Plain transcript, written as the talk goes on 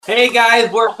Hey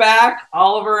guys, we're back,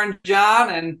 Oliver and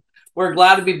John, and we're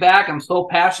glad to be back. I'm so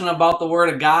passionate about the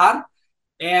Word of God.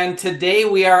 And today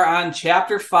we are on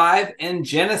chapter 5 in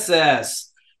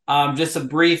Genesis. Just a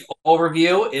brief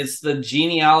overview. It's the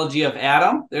genealogy of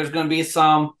Adam. There's going to be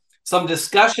some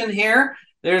discussion here.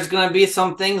 There's going to be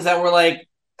some things that we're like,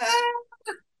 eh,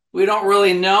 we don't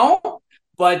really know,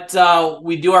 but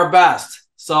we do our best.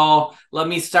 So let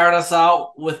me start us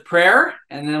out with prayer,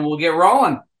 and then we'll get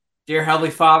rolling. Dear Heavenly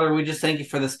Father, we just thank you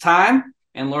for this time.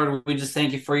 And Lord, we just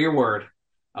thank you for your word.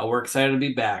 We're excited to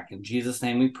be back. In Jesus'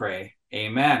 name we pray.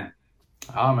 Amen.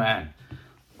 Amen.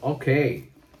 Okay,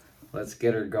 let's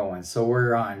get her going. So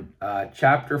we're on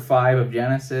chapter 5 of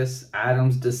Genesis,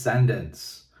 Adam's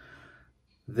descendants.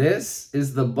 This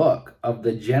is the book of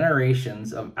the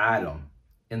generations of Adam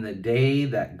in the day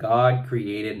that God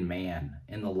created man.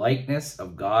 In the likeness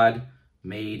of God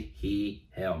made he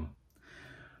him.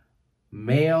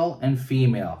 Male and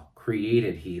female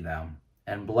created he them,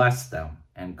 and blessed them,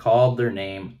 and called their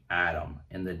name Adam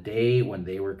in the day when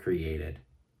they were created.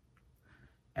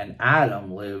 And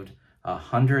Adam lived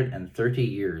 130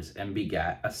 years and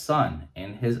begat a son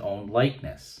in his own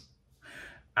likeness,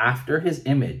 after his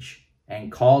image,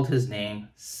 and called his name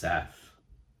Seth.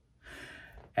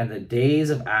 And the days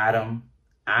of Adam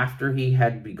after he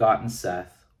had begotten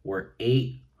Seth were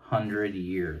 800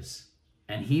 years.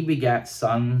 And he begat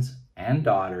sons and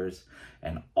daughters,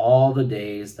 and all the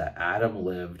days that Adam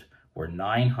lived were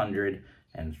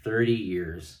 930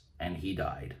 years, and he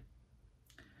died.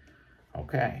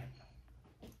 Okay.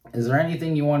 Is there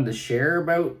anything you wanted to share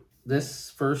about this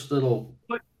first little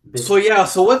bit?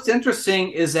 So what's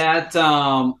interesting is that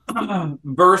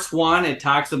verse 1, it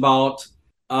talks about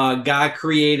God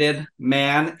created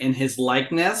man in his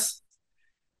likeness.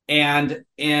 And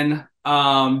in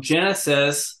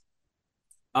Genesis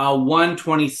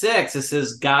 1:26, it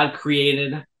says God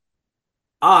created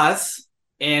us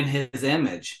in his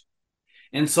image.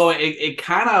 And so it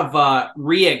kind of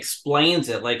re-explains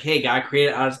it like, hey, God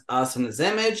created us in his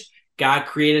image. God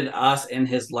created us in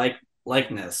his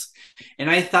likeness. And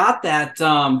I thought that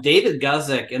David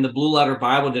Guzik in the Blue Letter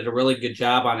Bible did a really good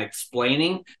job on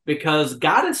explaining, because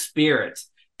God is spirit.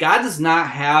 God does not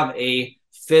have a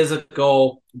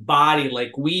physical body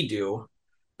like we do.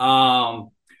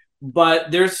 But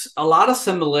there's a lot of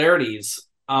similarities.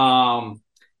 And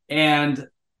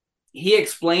he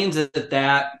explains it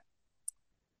that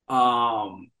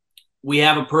we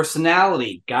have a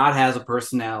personality. God has a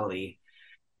personality.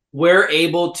 We're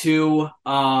able to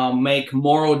make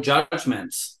moral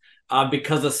judgments.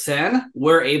 Because of sin,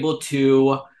 we're able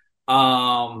to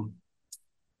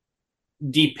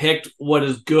depict what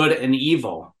is good and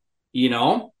evil. You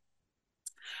know,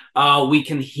 we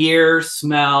can hear,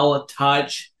 smell,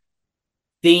 touch,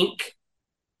 think,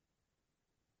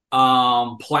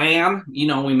 plan. You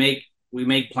know, we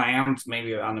make plans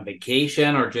maybe on a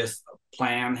vacation, or just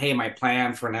plan, hey, my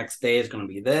plan for next day is going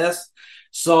to be this.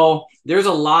 So there's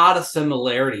a lot of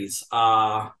similarities.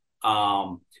 So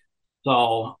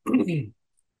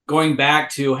going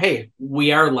back to, hey,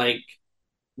 we're like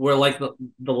the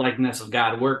likeness of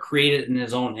God. We're created in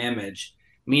his own image,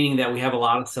 meaning that we have a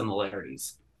lot of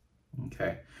similarities.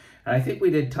 Okay. And I think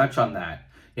we did touch on that.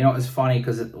 You know, it's funny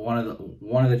because one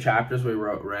of the chapters we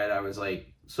read, I was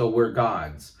like, so we're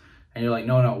gods. And you're like,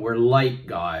 no, we're like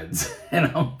gods. And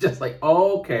I'm just like,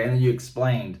 oh, okay. And then you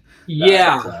explained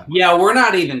that. Yeah, we're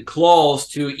not even close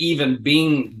to even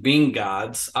being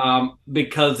gods,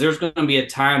 because there's going to be a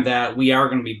time that we are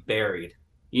going to be buried.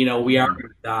 You know, we are Mhm. going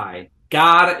to die.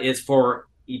 God is for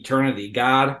eternity.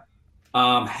 God,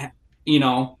 um,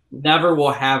 never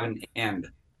will have an end.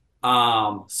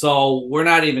 So we're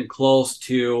not even close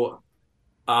to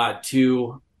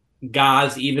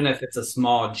gods, even if it's a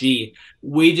small g.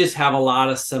 We just have a lot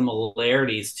of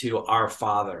similarities to our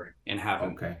Father in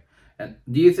heaven. Okay. And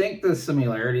do you think the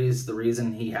similarities, the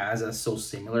reason he has us so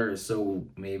similar is so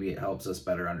maybe it helps us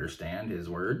better understand his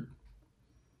word?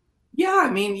 Yeah,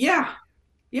 I mean, yeah,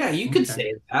 you could Okay.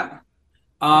 say that.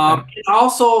 Okay. And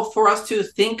also for us to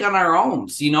think on our own.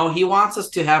 You know, he wants us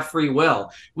to have free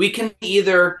will. We can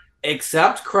either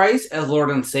accept Christ as Lord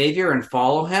and Savior and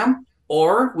follow him,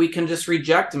 or we can just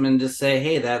reject him and just say,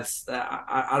 hey,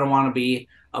 I don't want to be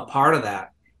a part of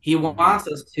that. He Hmm. wants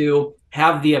us to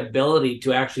have the ability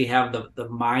to actually have the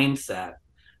mindset,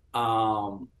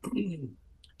 um,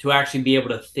 to actually be able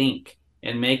to think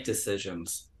and make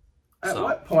decisions. At So,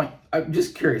 what point, I'm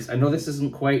just curious. I know this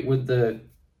isn't quite with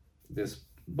this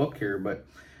book here, but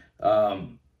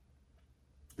um,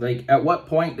 like, at what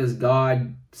point does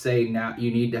God say, now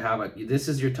you need to have this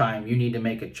is your time, you need to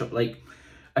make like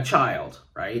a child,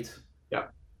 right? yeah.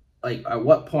 like at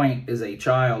what point is a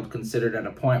child considered at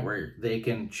a point where they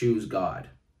can choose God?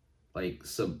 Like,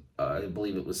 I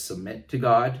believe it was submit to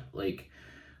God. Like,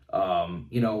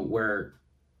 where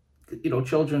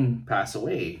children pass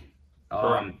away.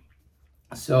 Correct.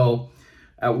 So,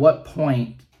 at what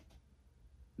point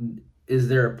is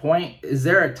there a point? Is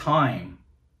there a time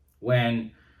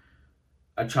when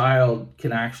a child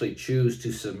can actually choose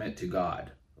to submit to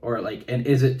God, or like, and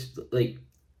is it like?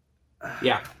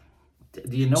 Yeah.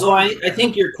 Do you know? So I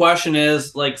think your question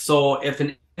is like, so if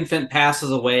an infant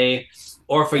passes away,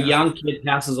 or if a young kid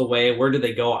passes away, where do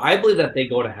they go? I believe that they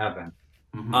go to heaven,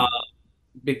 Mm-hmm.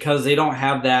 because they don't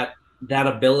have that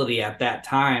ability at that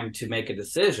time to make a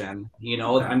decision. Okay.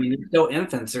 I mean, they're still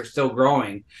infants; they're still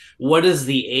growing. What is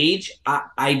the age?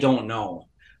 I don't know.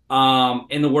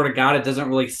 In the Word of God, it doesn't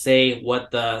really say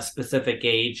what the specific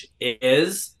age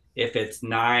is. If it's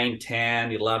 9,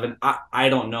 10, 11, I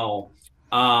don't know.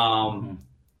 Mm-hmm.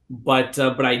 But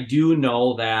I do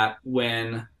know that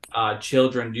when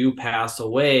children do pass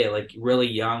away, like really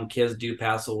young kids do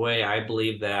pass away, I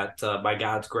believe that by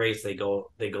God's grace they go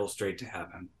straight to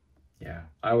heaven. Yeah,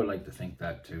 I would like to think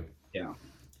that too. Yeah.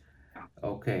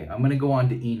 Okay, I'm gonna go on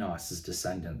to Enos's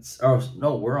descendants. Oh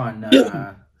no, we're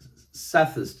on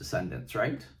Seth's descendants,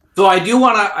 right? So I do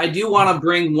wanna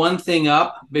bring one thing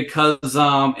up because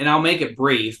and I'll make it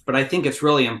brief, but I think it's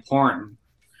really important.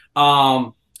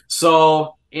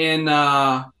 So in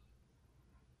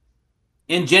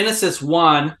Genesis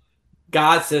 1,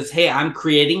 God says, "Hey, I'm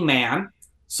creating man."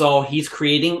 So he's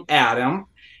creating Adam.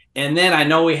 And then I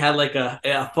know we had like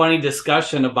a funny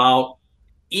discussion about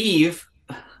Eve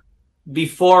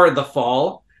before the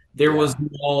fall. There was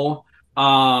no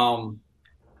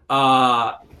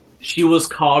uh she was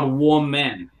called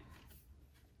woman.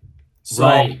 So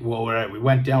Right. Well, we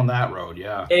went down that road.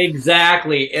 Yeah.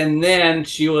 exactly. And then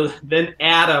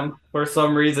Adam for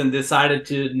some reason decided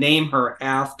to name her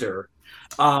after.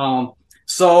 Um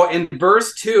so in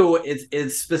verse 2, it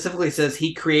specifically says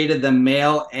he created them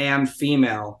male and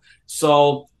female.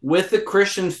 So with the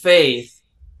Christian faith,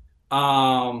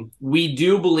 we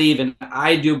do believe, and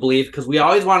I do believe, because we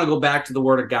always want to go back to the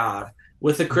Word of God.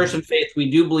 With the Christian faith, we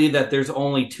do believe that there's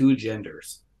only two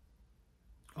genders.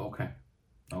 Okay.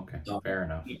 Okay. So, Fair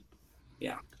enough.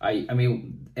 yeah. I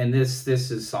mean, and this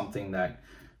is something that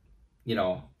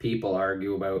people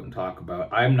argue about and talk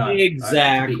about. I'm not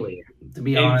Exactly. to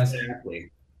be honest.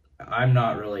 Exactly. I'm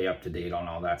not really up to date on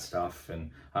all that stuff, and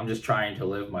I'm just trying to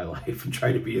live my life and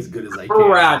try to be as good as I can in my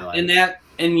Correct. life.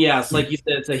 And yes, like you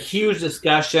said, it's a huge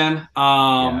discussion. Yeah.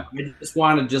 I just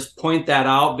want to just point that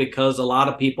out because a lot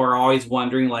of people are always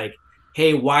wondering, like,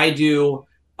 hey, why does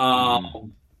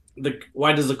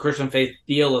the Christian faith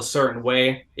feel a certain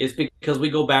way? It's because we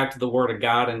go back to the Word of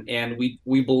God, and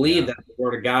we believe that the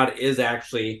Word of God is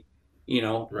actually,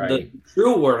 the Right.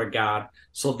 true Word of God.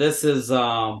 So this is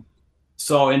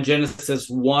so in Genesis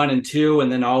 1 and 2,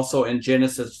 and then also in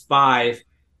Genesis 5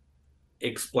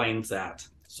 explains that.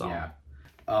 So Yeah.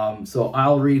 So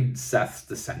I'll read Seth's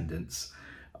descendants.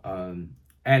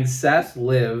 And Seth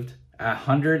lived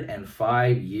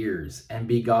 105 years and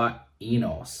begot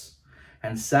Enos.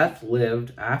 And Seth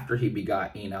lived after he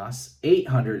begot Enos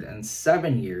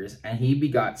 807 years, and he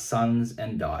begot sons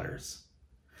and daughters.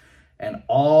 And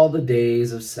all the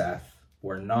days of Seth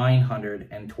were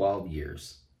 912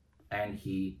 years, and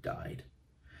he died.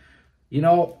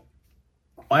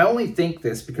 I only think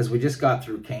this because we just got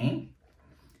through Cain.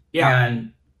 yeah.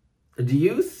 And do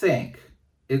you think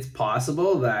it's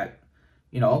possible that,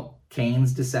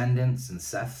 Cain's descendants and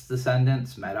Seth's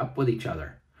descendants met up with each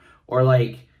other? Or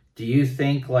like, do you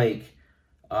think like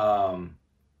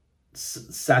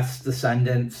Seth's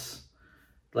descendants,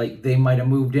 like they might have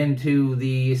moved into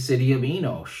the city of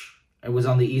Enosh? It was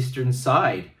on the eastern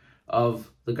side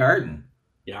of the garden.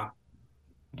 Yeah.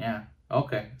 Yeah.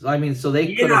 Okay. So I mean, so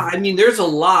they could have. I mean, there's a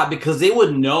lot because they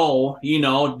would know,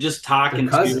 just talking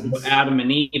to Adam and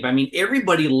Eve. I mean,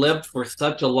 everybody lived for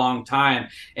such a long time.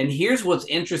 And here's what's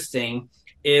interesting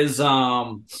is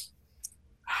I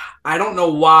don't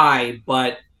know why,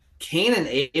 but Cain and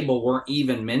Abel weren't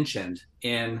even mentioned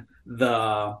in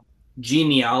the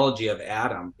genealogy of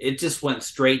Adam. It just went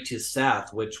straight to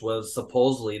Seth, which was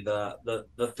supposedly the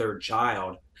third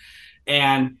child.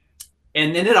 And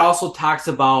then it also talks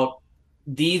about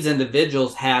these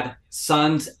individuals had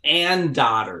sons and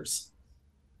daughters.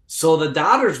 So the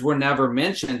daughters were never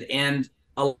mentioned. And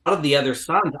a lot of the other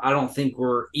sons, I don't think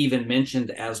were even mentioned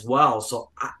as well.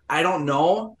 So I don't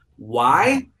know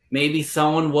why. Maybe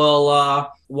someone will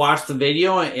watch the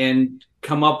video and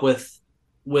come up with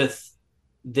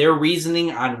their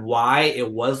reasoning on why it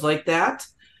was like that.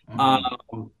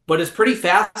 But but it's pretty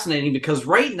fascinating because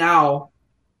right now,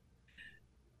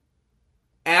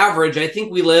 average, I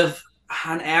think we live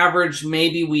on average,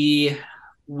 maybe we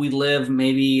live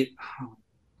maybe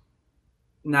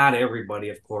not everybody,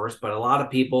 of course, but a lot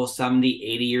of people 70,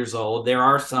 80 years old. There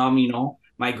are some,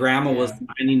 my grandma was Yeah.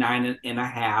 99 and a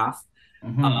half.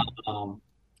 Mm-hmm. Um,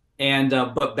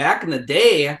 but back in the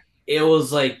day, it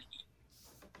was like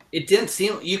it didn't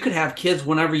seem you could have kids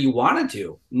whenever you wanted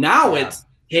to. Now Yeah. it's,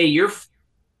 hey, you're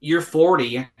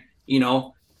 40,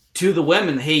 to the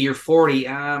women, hey, you're 40,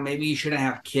 maybe you shouldn't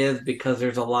have kids because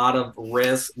there's a lot of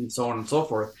risk and so on and so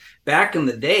forth. Back in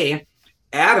the day,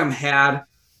 Adam had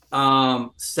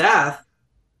Seth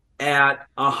at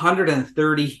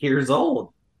 130 years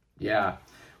old. Yeah.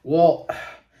 Well,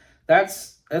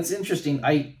 that's interesting.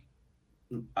 I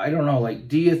don't know. Like,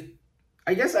 do you?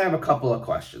 I guess I have a couple of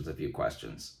questions, a few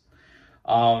questions.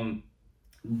 Um,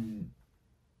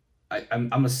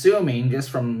 I'm assuming just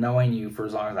from knowing you for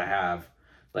as long as I have,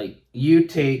 like you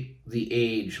take the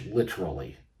age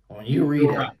literally. When you read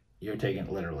Right. it, you're taking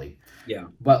it literally. Yeah.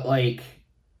 But like,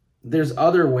 there's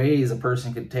other ways a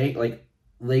person could take. Like,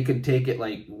 they could take it.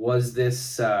 Like, was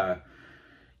this a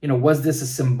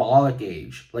symbolic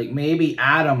age? Like maybe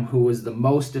Adam, who was the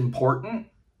most important,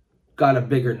 got a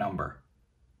bigger number.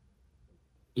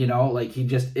 Like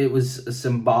it was a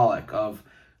symbolic of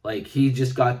like he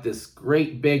just got this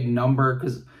great big number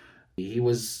because he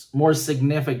was more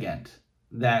significant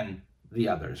than the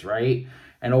others, right?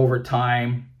 And over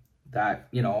time, that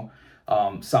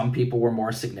some people were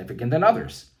more significant than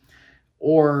others,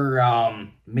 or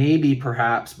maybe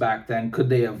perhaps back then could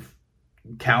they have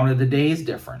counted the days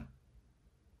different,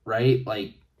 right?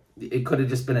 Like it could have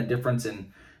just been a difference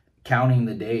in counting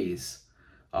the days.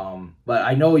 But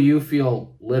I know you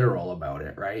feel literal about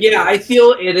it, right? Yeah, Like I it's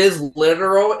feel it is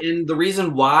literal, and the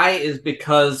reason why is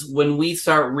because when we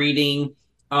start reading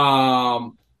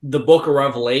the book of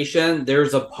Revelation,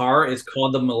 there's a part, it's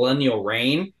called the millennial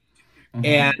reign,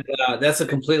 and mm-hmm, that's a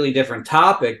completely different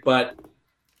topic, but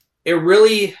it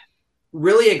really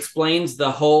explains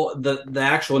the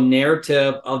actual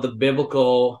narrative of the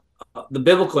biblical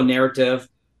narrative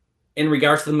in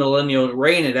regards to the millennial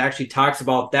reign. It actually talks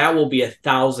about that will be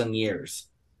 1,000 years.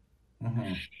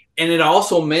 mm-hmm. And it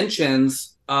also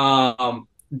mentions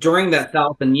during that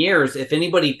 1,000 years, if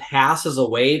anybody passes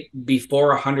away before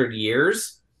 100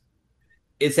 years,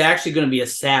 it's actually going to be a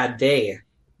sad day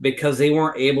because they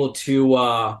weren't able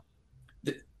to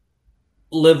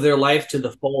live their life to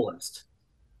the fullest.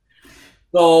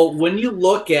 So when you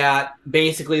look at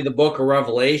basically the book of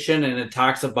Revelation and it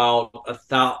talks about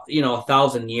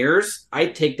 1,000 years, I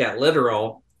take that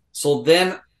literal. So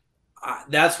then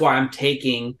that's why I'm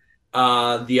taking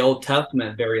the Old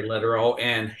Testament very literal.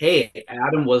 And hey,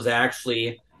 Adam was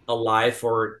actually alive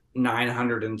for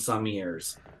 900 and some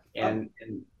years. Um,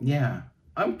 And yeah.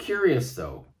 I'm curious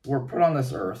though. We're put on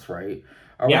this earth, right?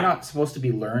 Are we yeah, not supposed to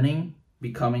be learning,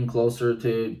 becoming closer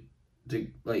to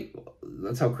like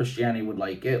that's how Christianity would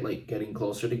like it, like getting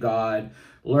closer to God,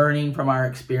 learning from our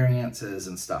experiences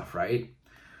and stuff, right?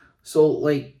 So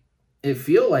like it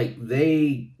feel like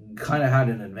they kind of had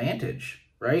an advantage,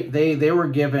 right? They were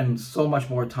given so much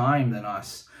more time than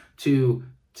us to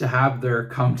to have their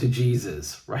come to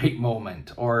Jesus, right,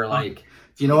 moment. Or like,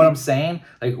 do you know what I'm saying?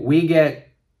 Like we get,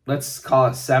 let's call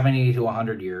it 70 to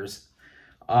 100 years.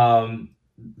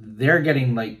 They're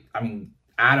getting like, I mean,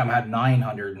 Adam had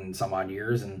 900 and some odd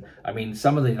years, and I mean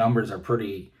some of the numbers are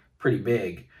pretty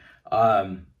big.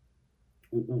 Um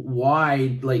why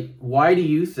do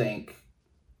you think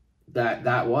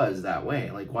that was that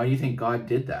way? Like, why do you think God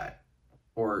did that,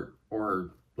 or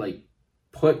like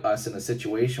put us in a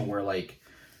situation where like,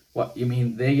 what you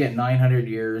mean they get 900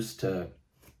 years to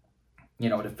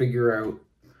to figure out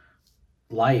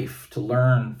life, to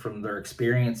learn from their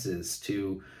experiences,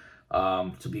 to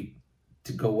be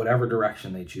to go whatever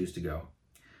direction they choose to go,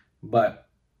 but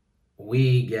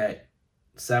we get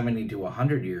 70 to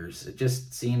 100 years. It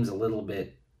just seems a little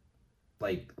bit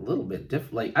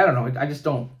different. Like, I don't know,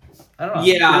 I don't know, I'm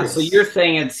yeah. So curious. you're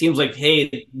saying it seems like,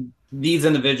 hey, these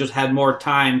individuals had more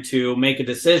time to make a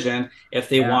decision if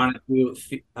they Yeah. wanted to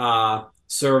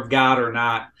serve God or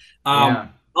not. Yeah.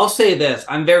 I'll say this: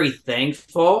 I'm very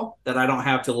thankful that I don't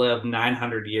have to live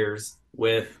 900 years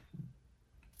with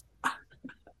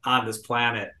on this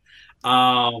planet.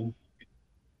 Um,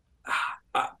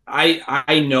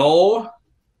 I know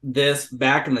this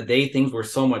back in the day, things were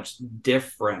so much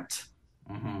different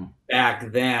Hmm.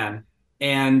 back then,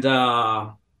 and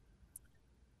I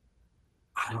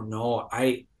don't know.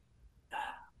 I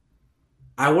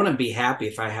wouldn't be happy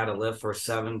if I had to live for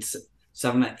seven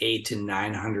to 8 to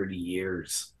 900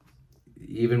 years.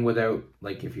 even without,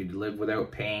 like, if you live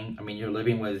without paying, I mean, you're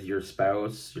living with your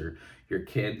spouse, your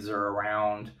kids are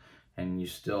around, and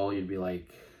you'd be like,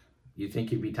 you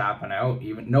think you'd be tapping out,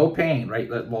 even no pain, right?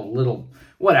 Well, little,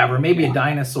 whatever. Maybe a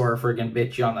dinosaur friggin'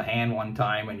 bit you on the hand one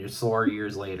time and you're sore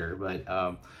years later. But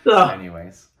So,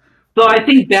 anyways, so I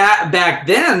think that back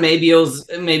then maybe it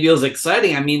was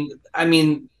exciting. I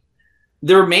mean,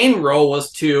 their main role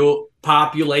was to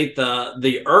populate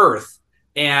the earth,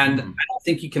 and I don't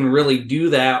think you can really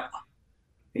do that,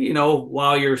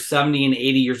 while you're 70 and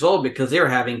 80 years old, because they're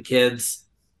having kids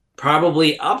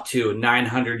probably up to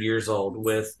 900 years old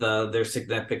with their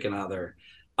significant other.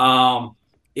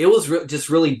 It was just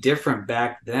really different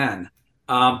back then.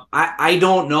 I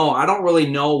don't know. I don't really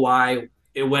know why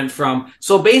it went from.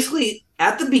 So basically,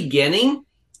 at the beginning,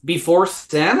 before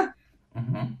sin,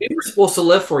 we were supposed to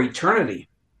live for eternity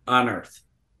on earth.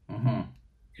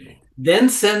 Then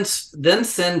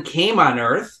sin came on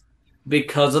earth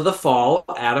because of the fall,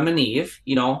 Adam and Eve,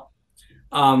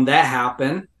 that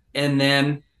happened. And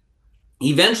then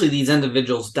eventually these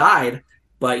individuals died,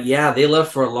 but yeah, they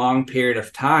lived for a long period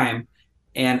of time.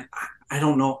 And I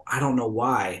don't know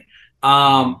why.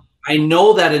 I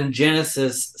know that in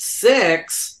Genesis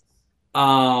 6,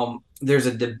 there's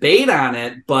a debate on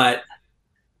it, but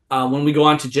when we go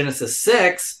on to Genesis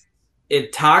 6,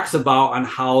 it talks about on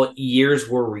how years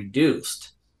were reduced.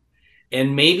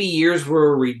 And maybe years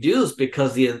were reduced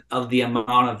because of the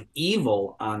amount of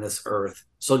evil on this earth.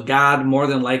 So God more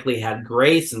than likely had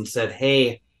grace and said,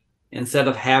 hey, instead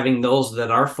of having those that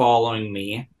are following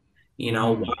me,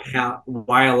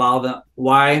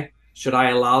 why should I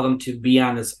allow them to be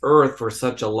on this earth for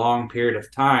such a long period of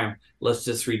time? Let's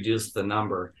just reduce the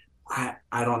number. I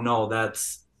don't know.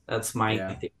 That's my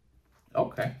thing.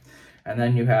 Okay. And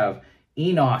then you have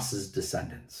Enos's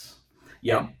descendants.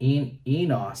 Yeah.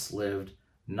 Enos lived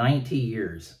 90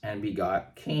 years and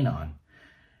begot Canaan.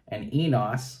 And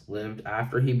Enos lived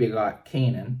after he begot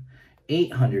Canaan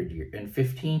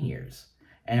 815 years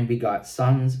and begot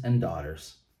sons and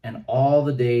daughters. And all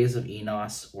the days of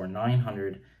Enos were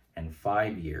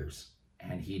 905 years,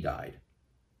 and he died.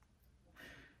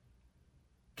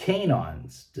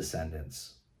 Canaan's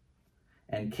descendants.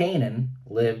 And Canaan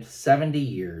lived 70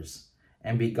 years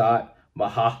and begot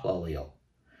Mahalalel.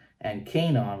 And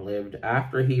Canaan lived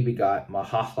after he begot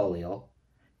Mahalalel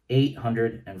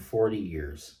 840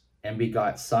 years and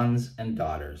begot sons and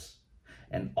daughters.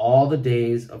 And all the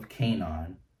days of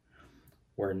Canaan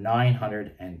were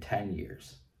 910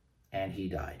 years, and he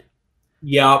died.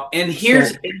 Yeah, and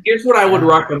here's what I would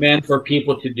recommend for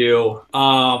people to do.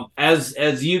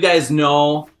 As you guys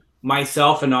know,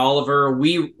 myself and Oliver,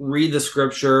 we read the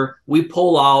scripture, we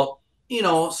pull out,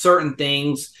 certain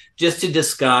things just to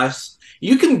discuss.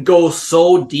 You can go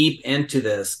so deep into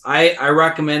this. I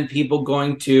recommend people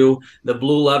going to the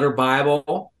Blue Letter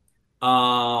Bible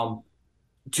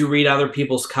to read other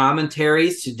people's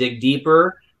commentaries, to dig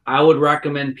deeper. I would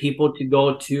recommend people to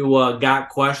go to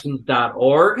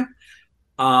gotquestions.org.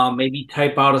 Maybe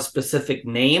type out a specific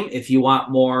name if you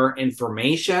want more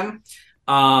information.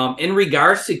 In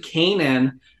regards to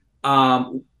Canaan,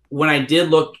 when I did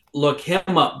look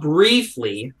him up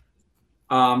briefly,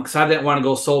 because I didn't want to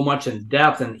go so much in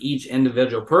depth in each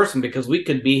individual person, because we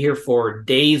could be here for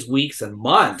days, weeks, and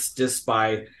months just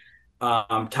by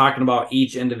talking about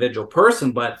each individual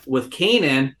person. But with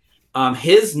Canaan,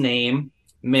 his name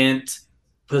meant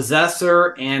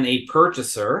possessor and a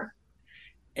purchaser.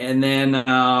 And then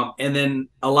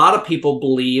a lot of people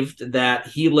believed that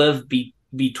he lived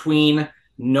between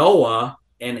Noah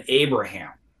and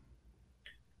Abraham.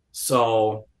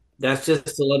 So that's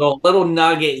just a little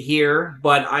nugget here.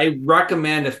 But I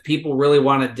recommend, if people really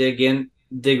want to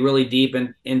dig really deep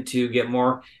into get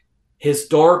more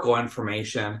historical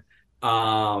information,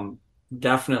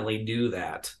 definitely do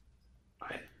that.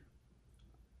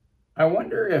 I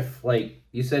wonder if, like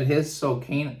you said,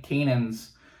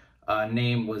 Canaan's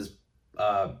name was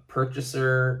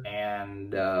purchaser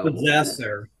and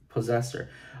possessor.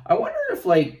 I wonder if,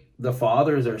 like, the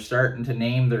fathers are starting to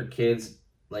name their kids,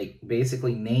 like,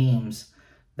 basically names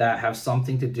that have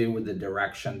something to do with the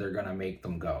direction they're going to make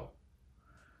them go.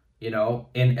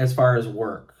 In as far as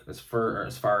work, as far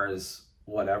as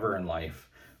whatever in life.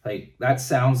 Like, that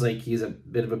sounds like he's a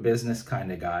bit of a business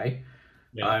kind of guy.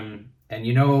 Yeah.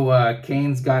 And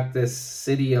Cain's got this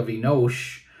city of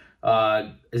Enosh.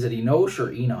 Is it Enosh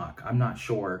or Enoch? I'm not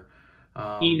sure.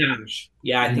 Enosh.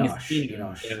 Yeah, I think it's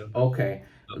Enosh. Yeah. Okay.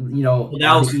 Well,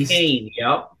 that was Cain.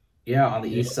 Yep. Yeah, on the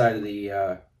east side of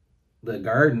the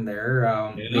garden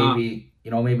there.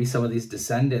 Maybe some of these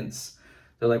descendants,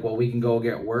 they're like, well, we can go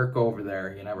get work over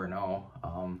there. You never know,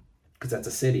 because that's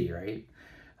a city, right?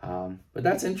 But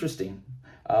that's interesting.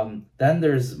 Then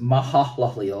there's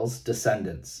Mahalalel's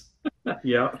descendants.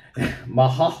 Yeah.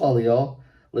 Mahalalel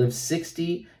lived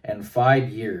 60 and 5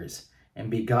 years and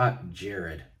begot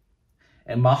Jared.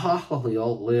 And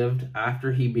Mahalalel lived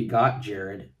after he begot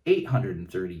Jared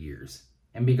 830 years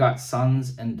and begot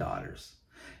sons and daughters.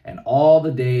 And all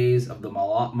the days of the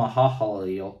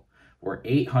Mahalalel were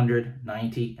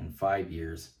 895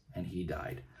 years, and he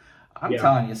died. I'm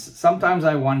telling you, sometimes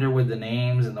I wonder with the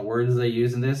names and the words they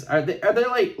use in this, are they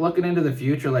like looking into the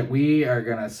future, like we are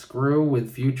gonna screw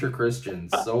with future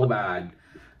Christians so bad?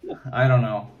 I don't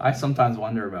know. I sometimes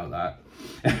wonder about that.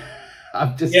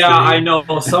 I'm just Yeah, saying. I know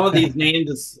some of these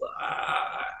names.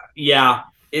 Yeah,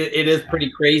 it is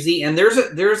pretty crazy, and there's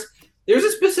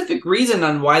a specific reason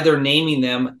on why they're naming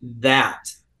them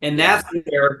that, and that's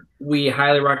where we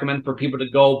highly recommend for people to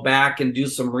go back and do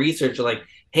some research. Like,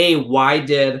 hey, why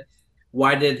did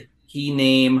he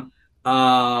name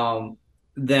them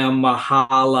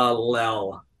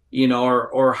Mahalalel? You know,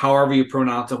 or however you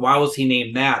pronounce it. Why was he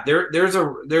named that?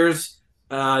 There's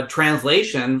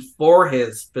translation for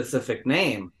his specific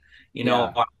name, you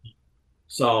know.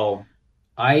 So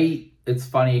it's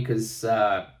funny because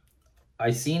I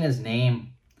seen his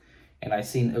name, and I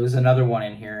seen it was another one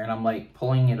in here, and I'm like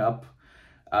pulling it up,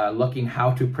 looking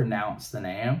how to pronounce the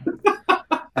name,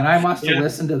 and I must have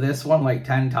listened to this one like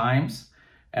 10 times,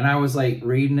 and I was like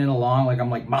reading it along, like I'm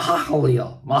like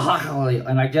Mahalalel,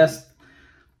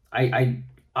 and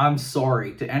I'm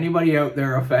sorry to anybody out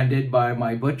there offended by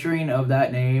my butchering of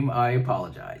that name. I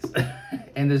apologize.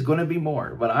 And there's going to be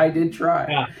more, but I did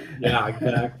try.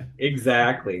 Yeah,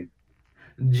 exactly.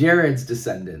 Jared's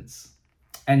descendants.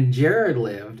 And Jared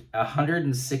lived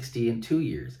 162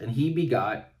 years, and he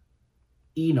begot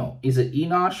Enoch. Is it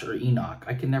Enosh or Enoch?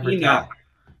 I can never tell.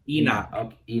 Enoch.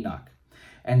 Okay, Enoch.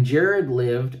 And Jared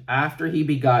lived after he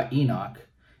begot Enoch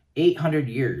 800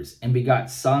 years and begot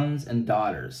sons and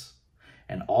daughters.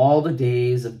 And all the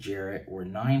days of Jared were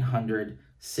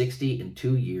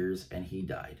 962 years, and he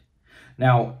died.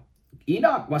 Now,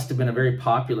 Enoch must have been a very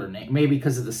popular name, maybe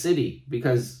because of the city,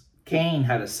 because Cain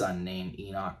had a son named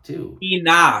Enoch too.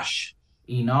 Enosh.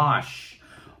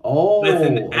 Oh, with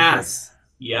an S.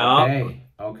 Yeah.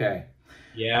 Okay.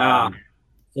 Yeah.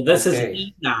 So this is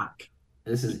Enoch.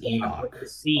 This is Enoch.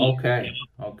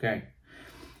 Okay.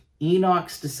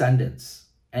 Enoch's descendants.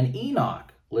 And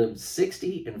Enoch lived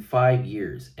 65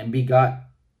 years and begot,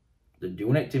 they're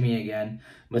doing it to me again,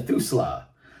 Methuselah.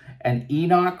 And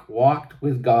Enoch walked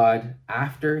with God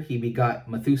after he begot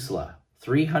Methuselah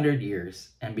 300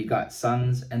 years and begot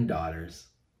sons and daughters.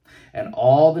 And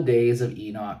all the days of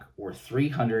Enoch were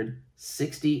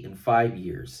 365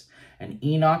 years. And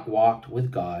Enoch walked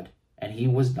with God, and he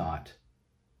was not,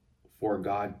 for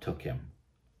God took him.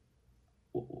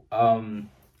 I'm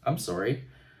sorry.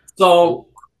 So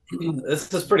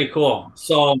this is pretty cool.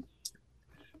 So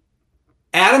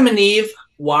Adam and Eve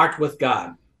walked with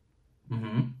God.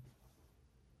 Mm-hmm.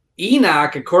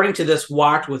 Enoch, according to this,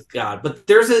 walked with God. But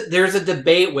there's a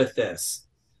debate with this.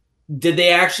 Did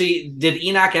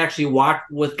Enoch actually walk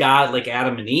with God like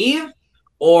Adam and Eve?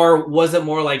 Or was it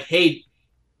more like, hey,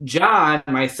 John,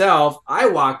 myself, I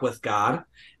walk with God,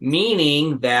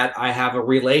 meaning that I have a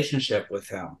relationship with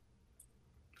him?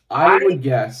 I would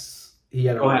guess he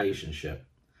had a relationship.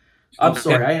 I'm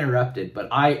sorry, I interrupted, but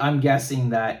I'm guessing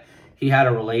that he had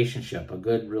a relationship, a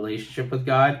good relationship with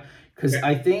God, because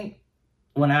I think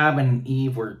when Adam and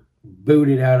Eve were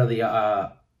booted out of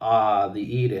the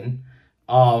Eden,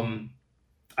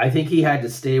 I think he had to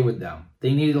stay with them.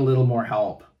 They needed a little more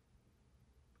help.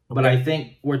 But I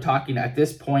think we're talking at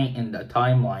this point in the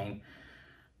timeline,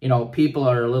 you know, people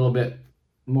are a little bit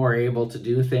more able to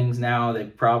do things now.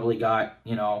 They've probably got,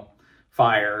 you know,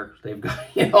 fire. They've got,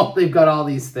 you know, they've got all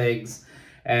these things,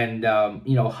 and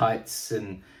you know, huts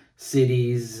and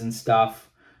cities and stuff.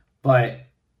 But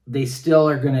they still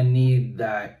are going to need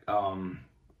that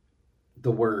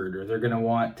the word, or they're going to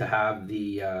want to have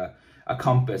the a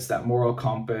compass, that moral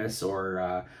compass,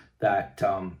 or that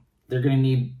they're going to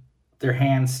need their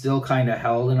hands still kind of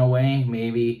held in a way.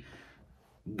 Maybe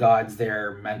God's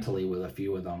there mentally with a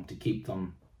few of them to keep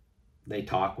them, they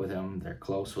talk with him, they're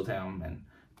close with him, and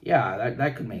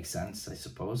that could make sense, I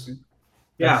suppose.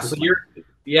 So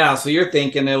you're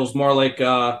thinking it was more like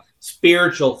a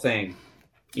spiritual thing,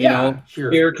 you know,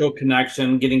 spiritual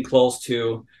connection, getting close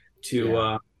to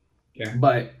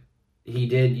But he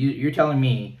did, you're telling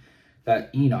me that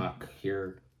Enoch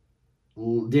here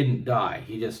didn't die.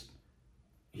 He just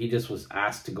was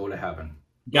asked to go to heaven.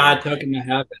 God took him to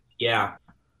heaven. Yeah.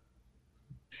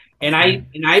 And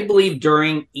I believe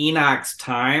during Enoch's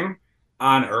time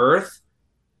on earth,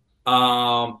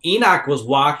 Enoch was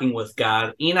walking with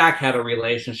God. Enoch had a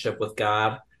relationship with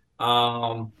God.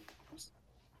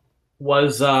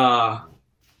 Was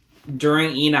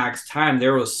During Enoch's time,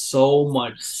 there was so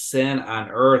much sin on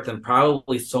earth and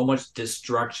probably so much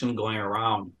destruction going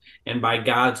around. And by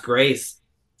God's grace,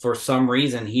 for some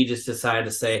reason, he just decided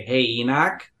to say, "Hey,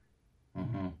 Enoch,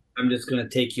 I'm just going to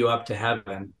take you up to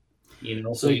heaven,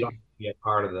 so you don't have to be a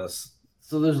part of this."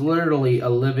 So there's literally a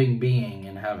living being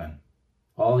in heaven.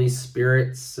 All these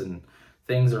spirits and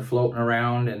things are floating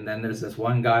around, and then there's this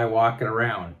one guy walking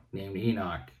around named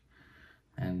Enoch.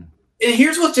 And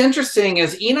here's what's interesting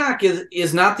is Enoch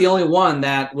is not the only one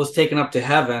that was taken up to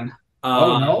heaven.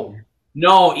 Oh, no?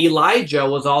 No, Elijah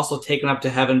was also taken up to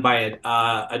heaven by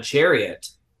a chariot.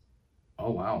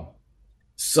 Oh, wow.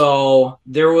 So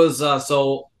there was it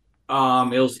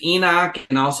was Enoch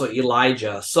and also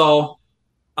Elijah. So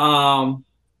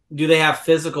do they have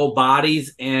physical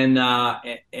bodies in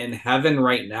heaven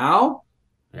right now?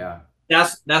 Yeah.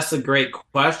 That's a great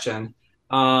question.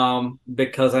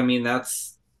 Because I mean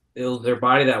it was their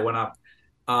body that went up.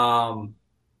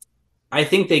 I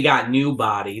think they got new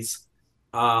bodies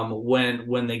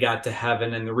when they got to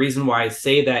heaven, and the reason why I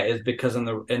say that is because in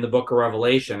the book of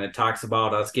Revelation it talks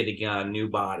about us getting new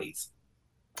bodies.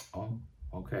 Oh,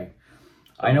 okay.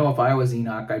 I know if I was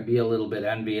Enoch, I'd be a little bit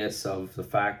envious of the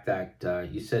fact that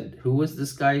you said, who was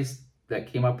this guy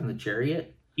that came up in the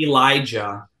chariot?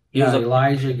 Elijah.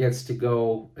 Elijah gets to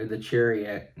go in the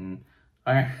chariot, and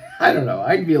I don't know.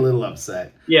 I'd be a little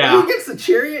upset. Yeah, he gets the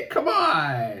chariot. Come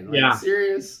on,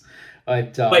 serious.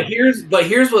 But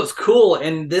here's what's cool,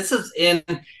 and this is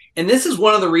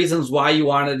one of the reasons why you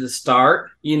wanted to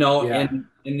start, in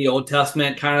the Old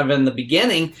Testament, kind of in the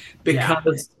beginning,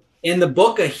 because in the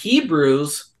book of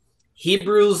Hebrews,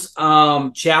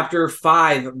 chapter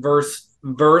 5,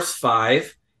 verse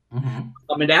 5,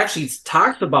 it actually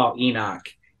talks about Enoch.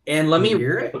 And let me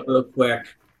read it real quick.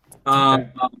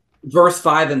 Verse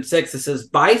 5 and 6, it says,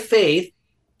 "By faith,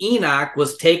 Enoch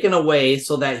was taken away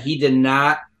so that he did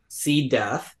not see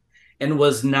death, and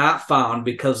was not found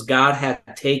because God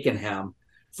had taken him.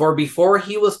 For before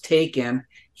he was taken,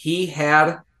 he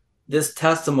had this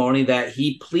testimony that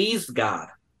he pleased God.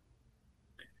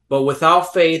 But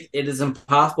without faith, it is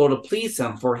impossible to please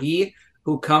him. For he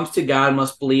who comes to God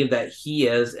must believe that he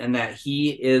is, and that he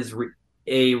is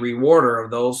a rewarder of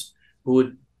those who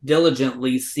would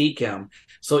diligently seek him."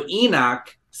 So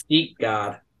Enoch seeked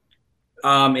God.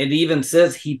 It even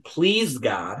says he pleased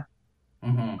God.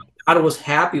 God was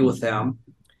happy with him.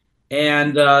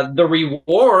 And the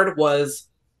reward was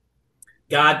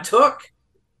God took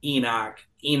Enoch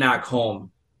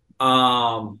home.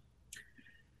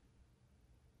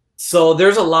 So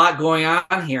there's a lot going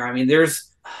on here. I mean,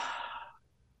 there's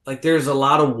a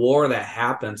lot of war that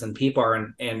happens, and people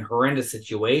are in horrendous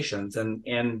situations.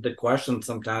 And the question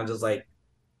sometimes is like,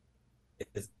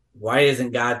 why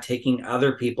isn't God taking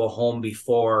other people home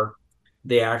before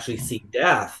they actually see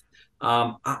death?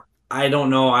 I don't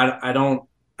know.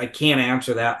 I can't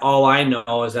answer that. All I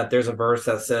know is that there's a verse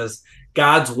that says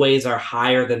God's ways are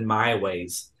higher than my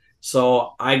ways.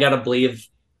 So I got to believe,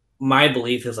 my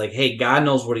belief is like, hey, God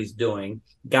knows what he's doing.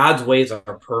 God's ways are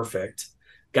perfect.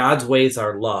 God's ways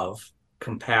are love,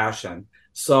 compassion.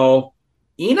 So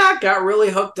Enoch got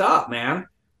really hooked up, man.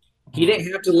 He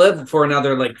didn't have to live for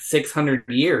another 600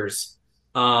 years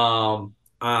on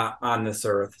this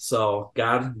earth. So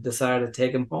God decided to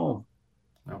take him home.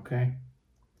 Okay.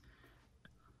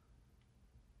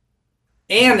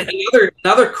 And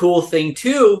another cool thing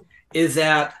too is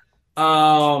that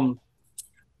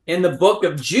in the book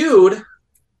of Jude,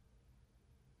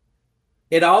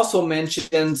 it also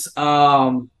mentions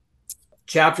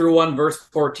chapter 1, verse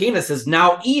 14. It says,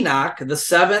 "Now Enoch, the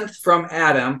seventh from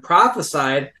Adam,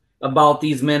 prophesied about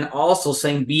these men also,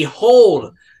 saying,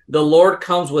 Behold, the Lord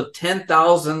comes with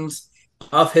 10,000s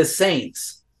of his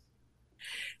saints."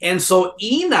 And so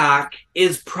Enoch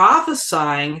is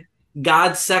prophesying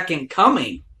God's second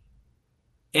coming.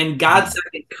 And God's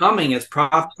second coming is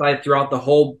prophesied throughout the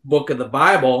whole book of the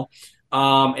Bible.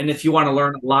 And if you want to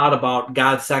learn a lot about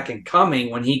God's second coming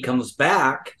when he comes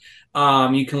back,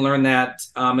 you can learn that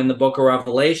in the book of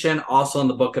Revelation, also in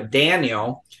the book of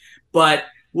Daniel. But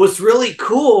what's really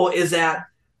cool is that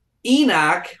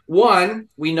Enoch, one,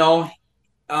 we know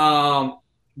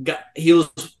he was,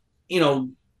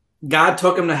 God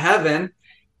took him to heaven.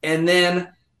 And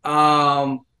then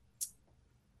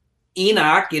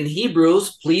Enoch in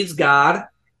Hebrews pleads God.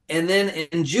 And then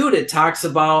in Jude, it talks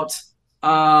about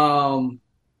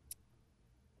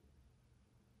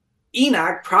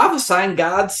Enoch prophesying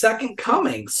God's second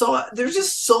coming. So there's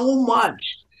just so much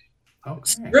Okay.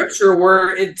 scripture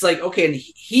where it's like, okay, in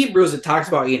Hebrews it talks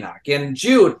about Enoch, and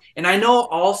Jude, and I know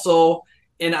also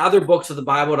in other books of the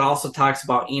Bible it also talks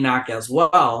about Enoch as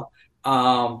well.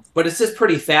 But it's just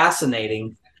pretty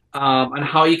fascinating on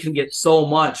how you can get so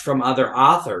much from other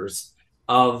authors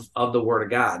of the Word of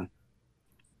God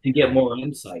to get Right. more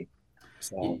insight.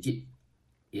 Y- So y-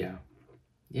 yeah.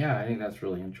 Yeah, I think that's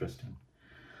really interesting.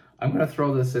 I'm going to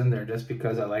throw this in there just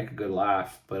because I like a good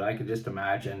laugh, but I could just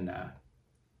imagine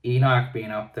Enoch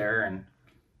being up there, and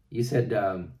you said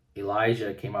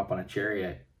Elijah came up on a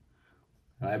chariot,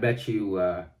 and I bet you,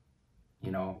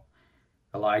 you know,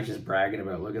 Elijah's bragging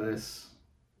about, look at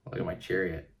my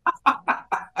chariot,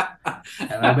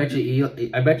 and I bet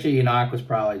you Enoch was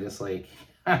probably just like,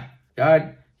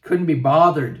 God couldn't be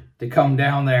bothered to come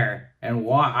down there and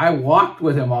walk. I walked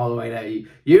with him all the way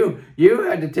there. You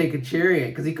had to take a chariot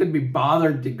because he couldn't be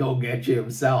bothered to go get you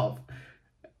himself.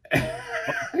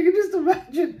 I can just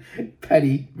imagine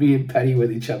being petty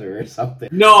with each other or something.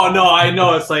 no, I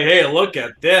know. It's like, hey, look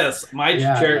at this. My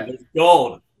chariot Yeah, is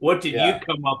gold. What did you yeah,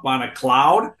 come up on a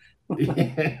cloud?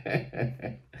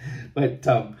 yeah. But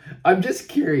I'm just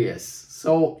curious.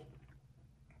 So,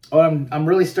 what I'm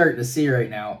really starting to see right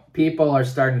now, people are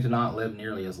starting to not live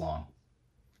nearly as long.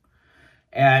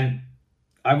 And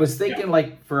I was Yeah. thinking,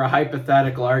 like, for a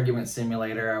hypothetical argument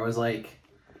simulator, I was like,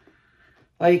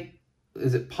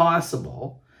 is it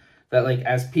possible that, like,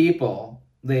 as people,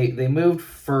 they moved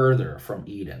further from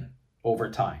Eden over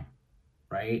time,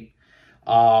 right?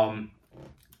 Um,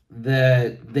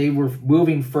 they were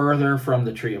moving further from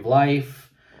the tree of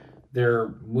life. They're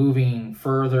moving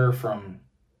further from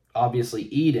obviously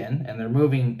Eden, and they're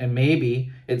moving, and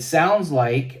maybe it sounds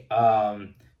like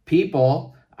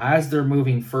people, as they're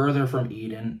moving further from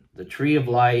Eden, the tree of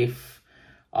life,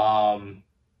 um,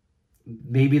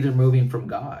 maybe they're moving from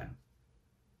God.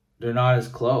 They're not as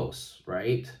close,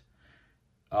 right?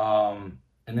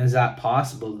 And is that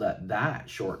possible that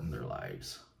shortened their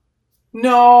lives?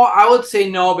 No, I would say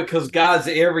no because God's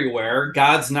everywhere.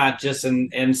 God's not just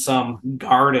in some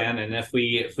garden, and if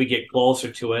we get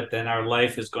closer to it, then our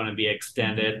life is going to be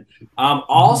extended.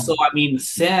 Also, Mm-hmm. I mean,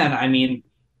 sin. I mean,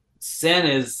 sin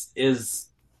is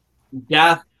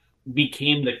death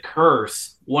became the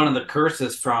curse, one of the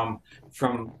curses from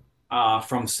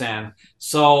sin.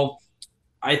 So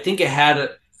I think it had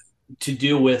to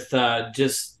do with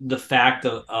just the fact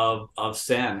of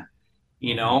sin.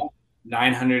 You Mm-hmm. know,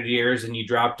 900 years, and you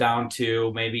drop down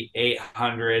to maybe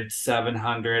 800,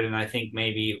 700, and I think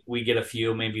maybe we get a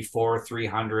few, maybe four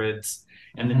 300s,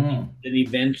 and Mm-hmm. then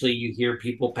eventually you hear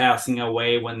people passing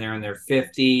away when they're in their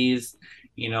 50s,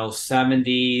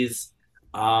 70s.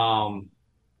 Um,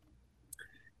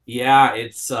 yeah,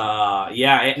 it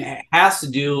has to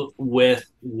do with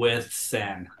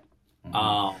sin. Mm-hmm.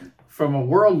 Um, From a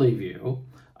worldly view,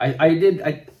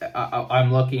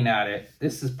 I'm looking at it.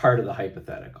 This is part of the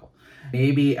hypothetical.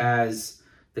 Maybe as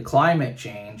the climate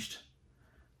changed,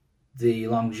 the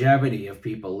longevity of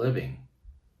people living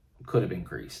could have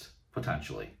increased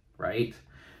potentially, right?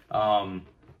 Um,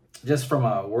 just from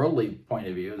a worldly point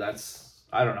of view, that's,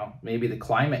 I don't know. Maybe the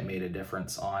climate made a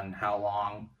difference on how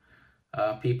long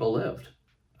people lived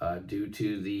due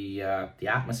to the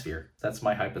atmosphere. That's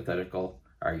my hypothetical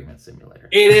argument simulator.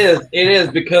 it is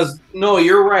because no,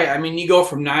 you're right. I mean, you go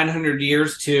from 900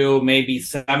 years to maybe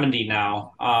 70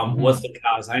 now. What's Mm-hmm. the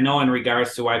cause? I know in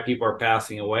regards to why people are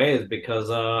passing away is because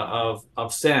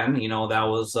of sin. That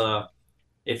was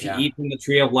if you Yeah, eat from the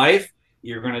tree of life,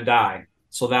 you're going to die.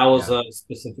 So that was yeah, a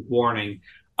specific warning.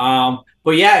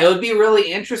 But yeah, it would be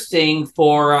really interesting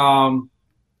for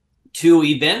to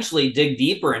eventually dig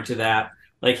deeper into that.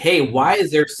 Like, hey, mm-hmm. why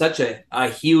is there such a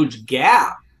huge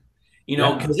gap?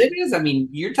 Yeah. Because it is, I mean,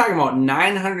 you're talking about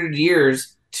 900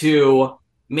 years to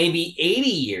maybe 80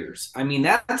 years. I mean,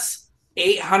 that's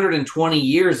 820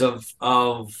 years of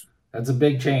That's a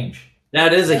big change.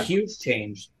 that is a Yeah, huge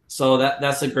change. So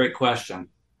that's a great question.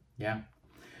 yeah.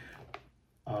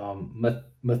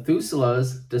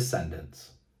 Methuselah's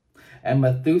descendants, and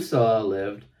Methuselah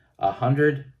lived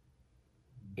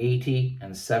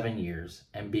 187 years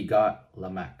and begot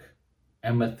Lamech.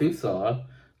 And Methuselah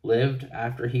lived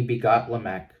after he begot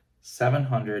Lamech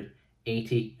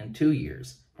 782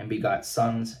 years and begot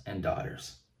sons and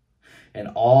daughters. And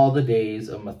all the days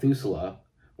of Methuselah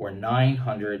were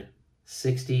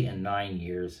 969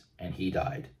 years, and he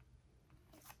died.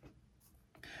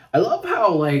 I love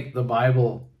how, like, the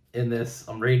Bible in this,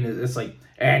 I'm reading it, it's like,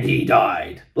 and he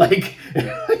died.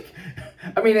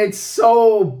 I mean, it's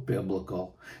so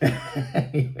biblical.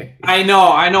 Anyway. I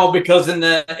know, because in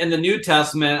the New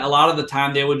Testament, a lot of the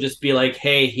time they would just be like,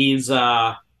 "Hey,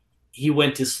 he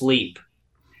went to sleep,"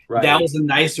 That Right. was a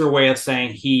nicer way of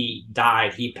saying he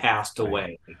died, he passed Right.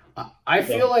 away. I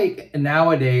feel So, like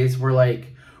nowadays we're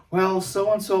like, well,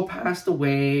 so and so passed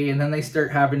away, and then they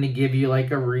start having to give you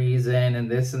like a reason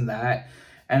and this and that.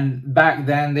 And back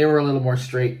then they were a little more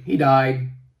straight. He died.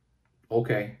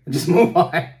 Okay, just move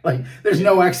on. Like, there's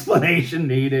no explanation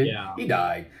needed. yeah. He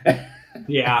died.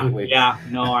 Yeah. Anyway, Yeah.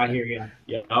 No, I hear you.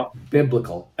 Yeah.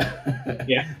 biblical.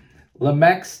 Yeah.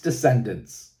 Lamech's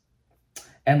descendants.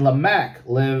 And Lamech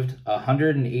lived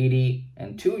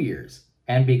 182 years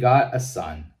and begot a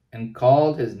son and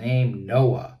called his name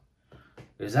Noah.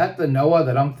 Is that the Noah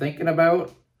that I'm thinking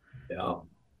about? Yeah.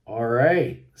 All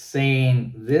right.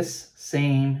 Saying, this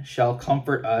same shall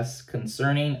comfort us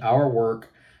concerning our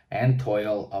work and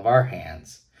toil of our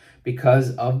hands,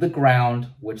 because of the ground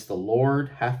which the Lord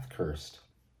hath cursed.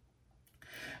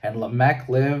 And Lamech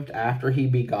lived after he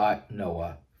begot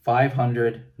Noah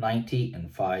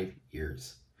 595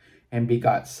 years, and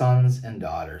begot sons and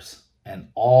daughters. And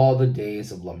all the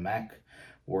days of Lamech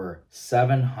were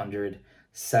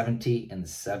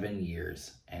 777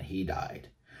 years, and he died.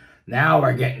 Now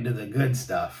we're getting to the good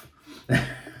stuff.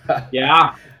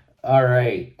 Yeah. All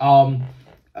right.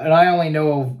 And I only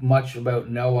know much about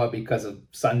Noah because of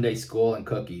Sunday school and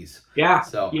cookies. Yeah.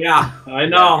 So Yeah. I yeah,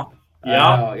 know. I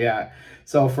Yeah. know. Yeah.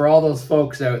 So for all those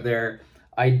folks out there,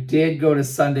 I did go to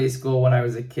Sunday school when I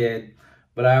was a kid,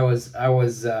 but I was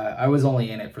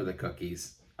only in it for the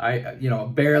cookies. I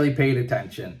barely paid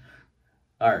attention.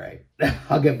 All right,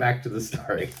 I'll get back to the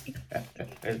story.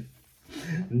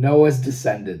 Noah's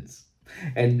descendants.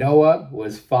 And Noah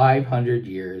was 500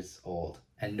 years old.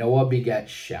 And Noah begat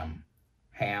Shem,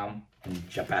 Ham, and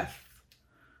Japheth.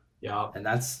 Yeah. And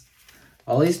that's,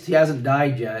 at least he hasn't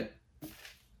died yet.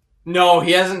 No,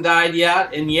 he hasn't died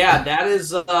yet. And yeah, that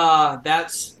is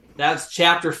that's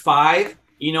chapter 5.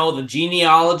 The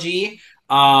genealogy.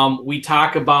 We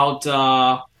talk about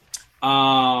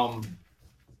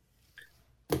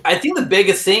I think the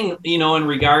biggest thing, in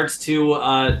regards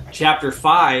to chapter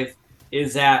 5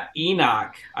 is that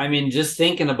Enoch. I mean, just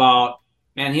thinking about,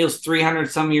 man, he was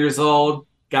 300 some years old.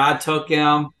 God took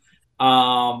him.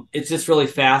 It's just really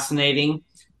fascinating.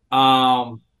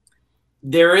 Um,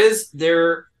 there is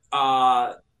there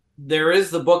there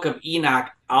is the book of Enoch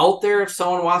out there if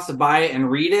someone wants to buy it and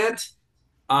read it.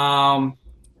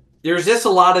 There's just a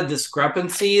lot of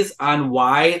discrepancies on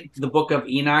why the book of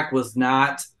Enoch was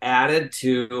not added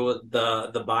to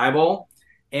the Bible.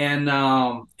 And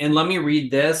let me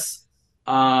read this.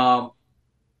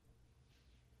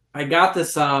 I got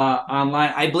this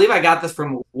online. I believe I got this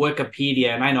from Wikipedia,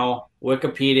 and I know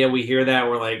Wikipedia. We hear that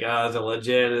we're like, is it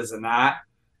legit? Is it not?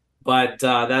 But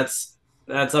that's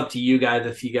up to you guys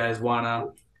if you guys want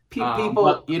to.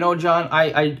 People, John,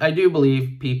 I do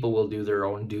believe people will do their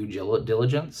own due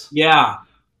diligence. Yeah.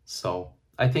 So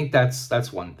I think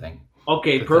that's one thing.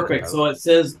 Okay, perfect. So it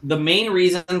says the main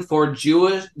reason for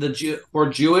Jewish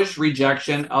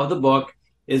rejection of the book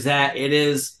is that it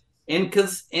is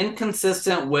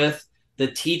inconsistent with the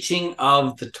teaching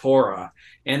of the Torah.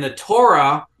 And the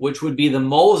Torah, which would be the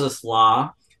Moses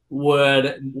law,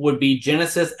 would be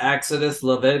Genesis, Exodus,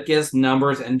 Leviticus,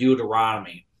 Numbers, and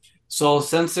Deuteronomy. So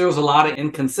since there was a lot of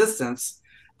inconsistency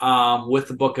with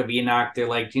the book of Enoch, they're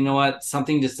like, you know what?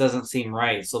 Something just doesn't seem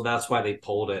right. So that's why they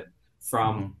pulled it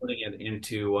from putting it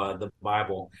into the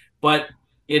Bible. But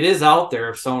it is out there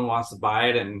if someone wants to buy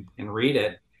it and read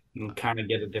it and kind of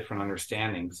get a different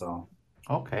understanding. So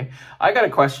okay, I got a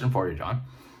question for you, John.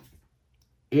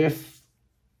 If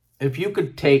you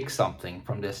could take something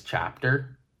from this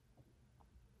chapter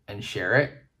and share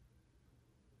it,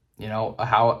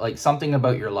 how, like, something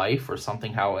about your life or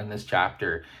something, how in this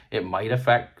chapter it might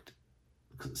affect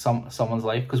someone's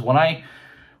life. Because when I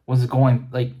was going,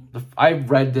 like, I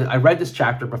read this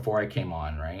chapter before I came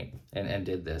on, right, and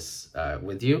did this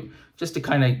with you, just to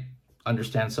kind of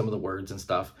understand some of the words and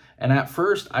stuff. And at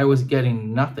first I was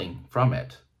getting nothing from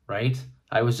it, right?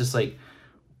 I was just like,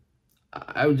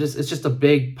 it's just a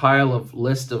big pile of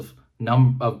list of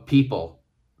people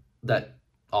that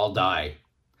all die.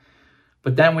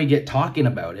 But then we get talking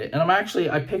about it, and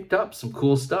I picked up some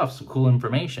cool stuff, some cool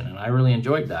information, and I really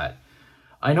enjoyed that.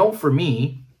 I know for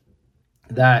me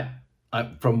that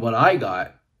from what I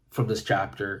got from this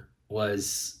chapter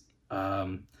was,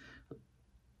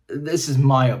 this is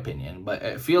my opinion, but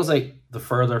it feels like the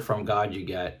further from God you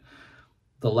get,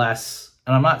 the less,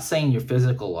 and I'm not saying your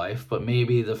physical life, but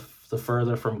maybe the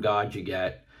further from God you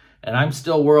get, and I'm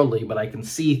still worldly, but I can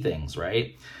see things,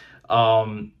 right?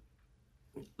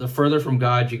 The further from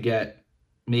God you get,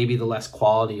 maybe the less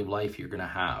quality of life you're going to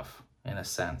have, in a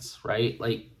sense, right?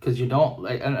 Like, because you don't,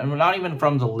 and we're not even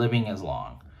from the living as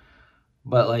long.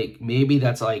 but like maybe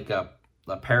that's like a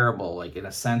parable, like in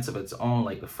a sense of its own.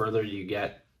 Like the further you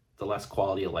get, the less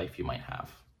quality of life you might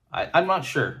have. I'm not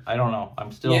sure. I don't know.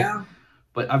 I'm still, Yeah.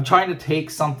 but I'm trying to take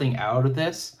something out of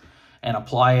this and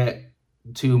apply it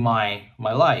to my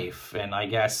life. And I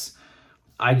guess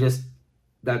I just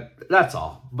that's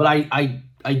all. But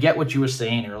I get what you were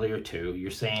saying earlier too.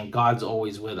 You're saying God's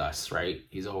always with us, right?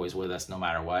 He's always with us no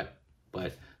matter what.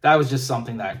 But that was just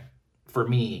something that for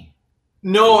me.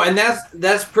 No, and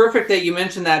that's perfect that you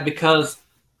mentioned that, because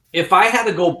if I had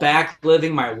to go back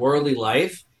living my worldly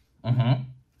life, Mm-hmm.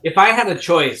 if I had a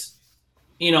choice,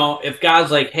 if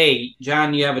God's like, "Hey,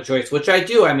 John, you have a choice," which I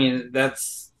do. I mean,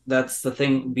 that's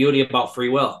the beauty about free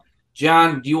will.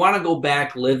 John, do you want to go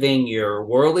back living your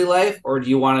worldly life, or do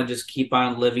you want to just keep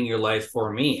on living your life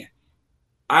for me?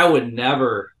 I would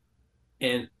never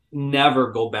and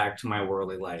never go back to my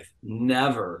worldly life.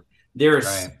 Never. There's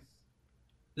Right.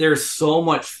 there's so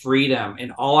much freedom,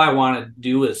 and all I want to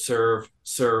do is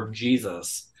serve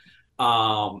Jesus.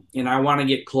 And I want to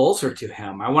get closer to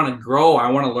him. I want to grow. I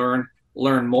want to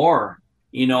learn more,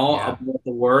 Yeah. about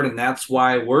the word. And that's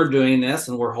why we're doing this.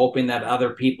 And we're hoping that other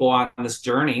people on this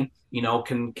journey,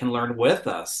 can learn with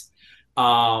us.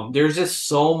 There's just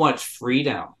so much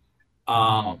freedom,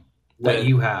 Mm-hmm. That with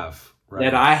you have, that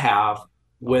right? I have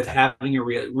with Okay. having a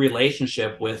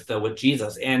relationship with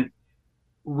Jesus. And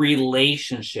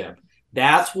relationship,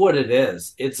 that's what it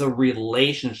is. It's a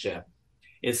relationship.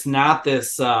 It's not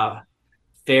this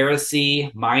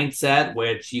Pharisee mindset,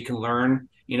 which you can learn,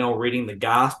 reading the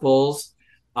Gospels.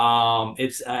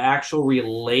 It's an actual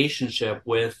relationship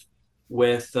with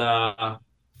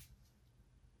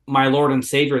my Lord and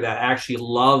Savior that actually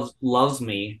loves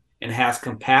me and has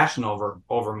compassion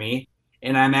over me,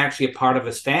 and I'm actually a part of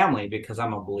His family because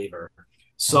I'm a believer. Mm-hmm.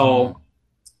 So,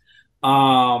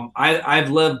 I've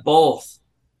lived both.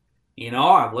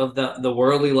 I've lived the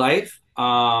worldly life,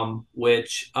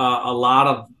 which a lot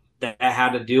of that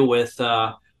had to do with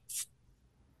the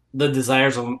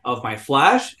desires of my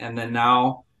flesh. And then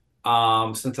now,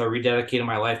 since I rededicated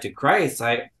my life to Christ,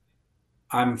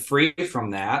 I'm free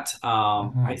from that. I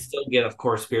Mm-hmm. still get, of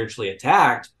course, spiritually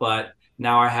attacked, but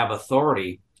now I have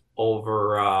authority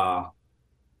over.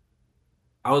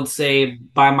 I would say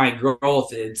by my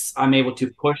growth, I'm able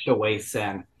to push away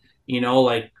sin.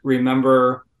 Like,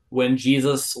 remember when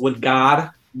Jesus with God,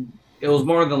 it was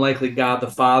more than likely God the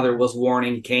Father was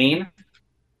warning Cain,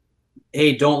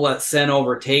 "Hey, don't let sin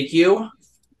overtake you."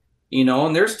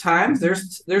 And there's times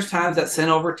that sin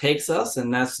overtakes us,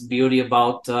 and that's the beauty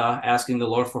about asking the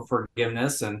Lord for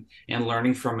forgiveness and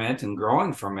learning from it and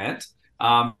growing from it.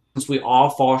 Since we all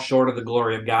fall short of the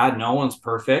glory of God, no one's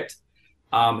perfect.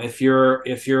 If you're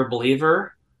a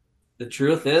believer, the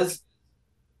truth is,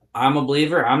 I'm a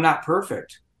believer. I'm not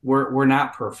perfect. We're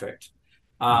not perfect.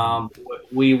 Mm-hmm. Um,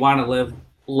 we want to live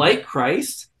like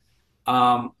Christ,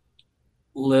 um,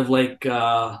 live like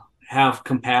have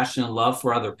compassion and love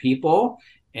for other people,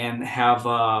 and have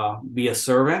be a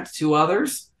servant to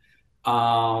others.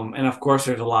 And of course,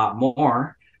 there's a lot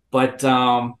more, but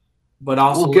We'll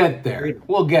also live get there. freedom.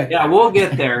 We'll get Yeah, there. we'll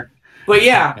get there. But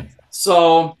yeah,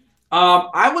 so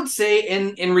I would say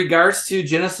in regards to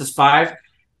Genesis 5,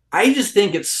 I just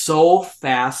think it's so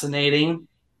fascinating.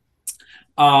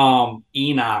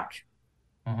 Enoch.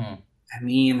 Mm-hmm. I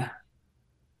mean,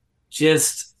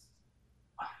 just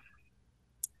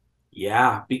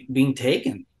yeah, being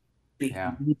taken,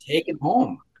 Yeah. being taken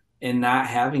home, and not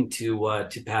having to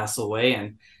pass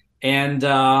away, and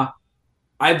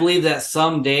I believe that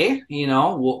someday,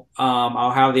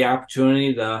 I'll have the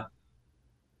opportunity to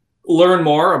learn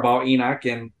more about Enoch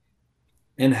and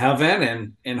in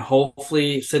heaven, and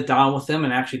hopefully sit down with him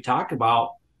and actually talk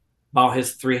about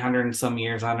his 300 and some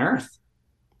years on Earth,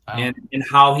 Wow. and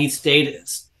how he stayed,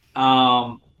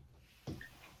 um,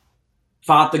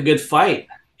 fought the good fight,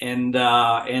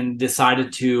 and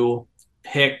decided to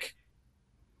pick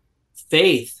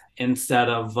faith instead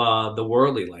of the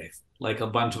worldly life, like a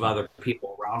bunch of Mm-hmm. other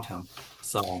people around him.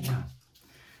 So Yeah.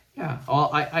 Yeah. Well,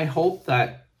 I hope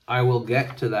that I will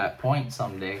get to that point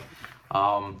someday.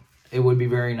 It would be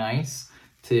very nice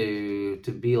to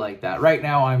be like that. Right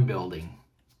now, I'm building.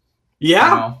 You yeah,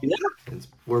 know, yeah,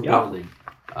 we're yep, building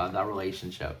that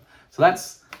relationship. So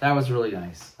that was really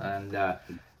nice and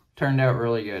turned out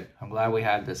really good. I'm glad we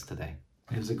had this today.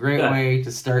 It was a great good. way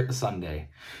to start the Sunday.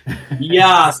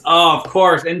 Yes, oh, of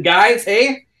course. And guys,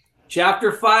 hey,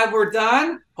 chapter 5, we're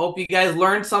done. Hope you guys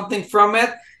learned something from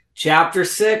it. Chapter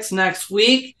 6 next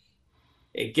week.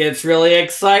 It gets really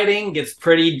exciting, gets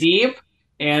pretty deep.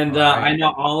 And All I right.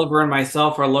 know Oliver and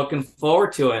myself are looking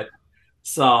forward to it.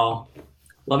 So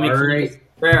let me All close right.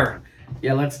 with prayer.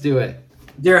 Yeah, let's do it.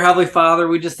 Dear Heavenly Father,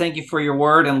 we just thank you for your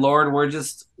word. And Lord,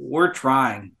 we're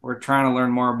trying. We're trying to learn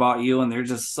more about you. And there's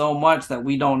just so much that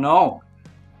we don't know.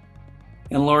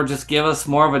 And Lord, just give us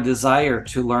more of a desire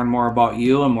to learn more about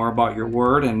you and more about your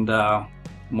word and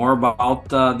more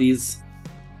about these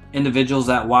individuals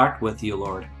that walked with you,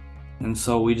 Lord. And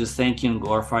so we just thank you and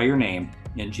glorify your name.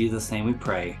 In Jesus' name we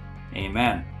pray.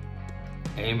 Amen.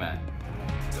 Amen.